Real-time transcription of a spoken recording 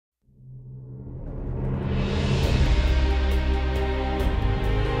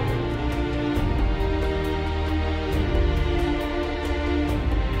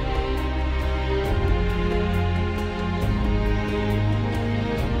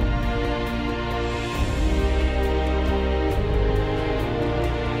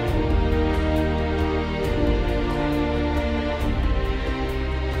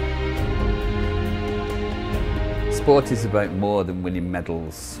Sport is about more than winning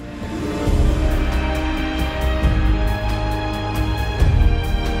medals.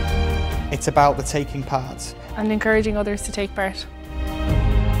 It's about the taking part. And encouraging others to take part.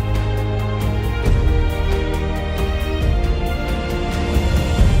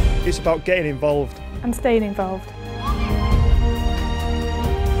 It's about getting involved. And staying involved.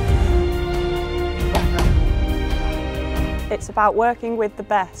 It's about working with the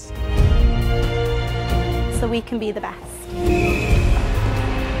best. So we can be the best.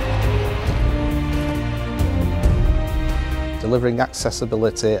 Delivering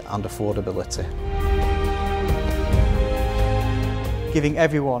accessibility and affordability. Giving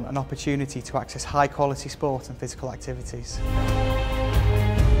everyone an opportunity to access high quality sport and physical activities.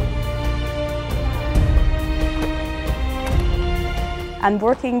 And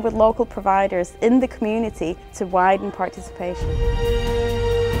working with local providers in the community to widen participation.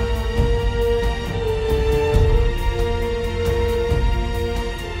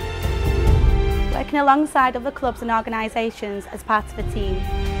 Working alongside other clubs and organisations as part of a team.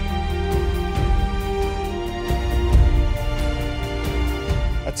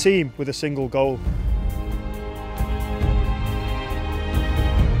 A team with a single goal.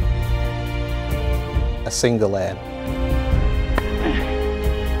 A single aim.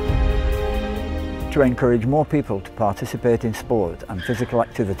 To encourage more people to participate in sport and physical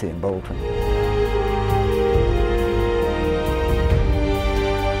activity in Bolton.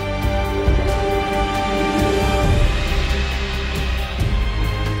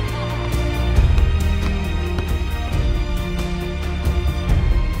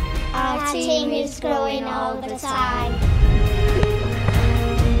 Our team is growing all the time.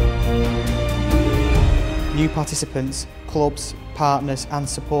 New participants, clubs, partners and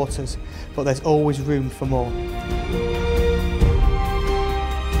supporters, but there's always room for more.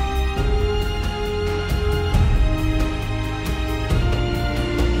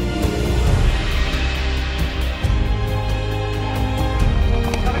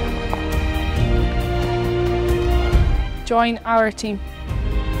 Join our team.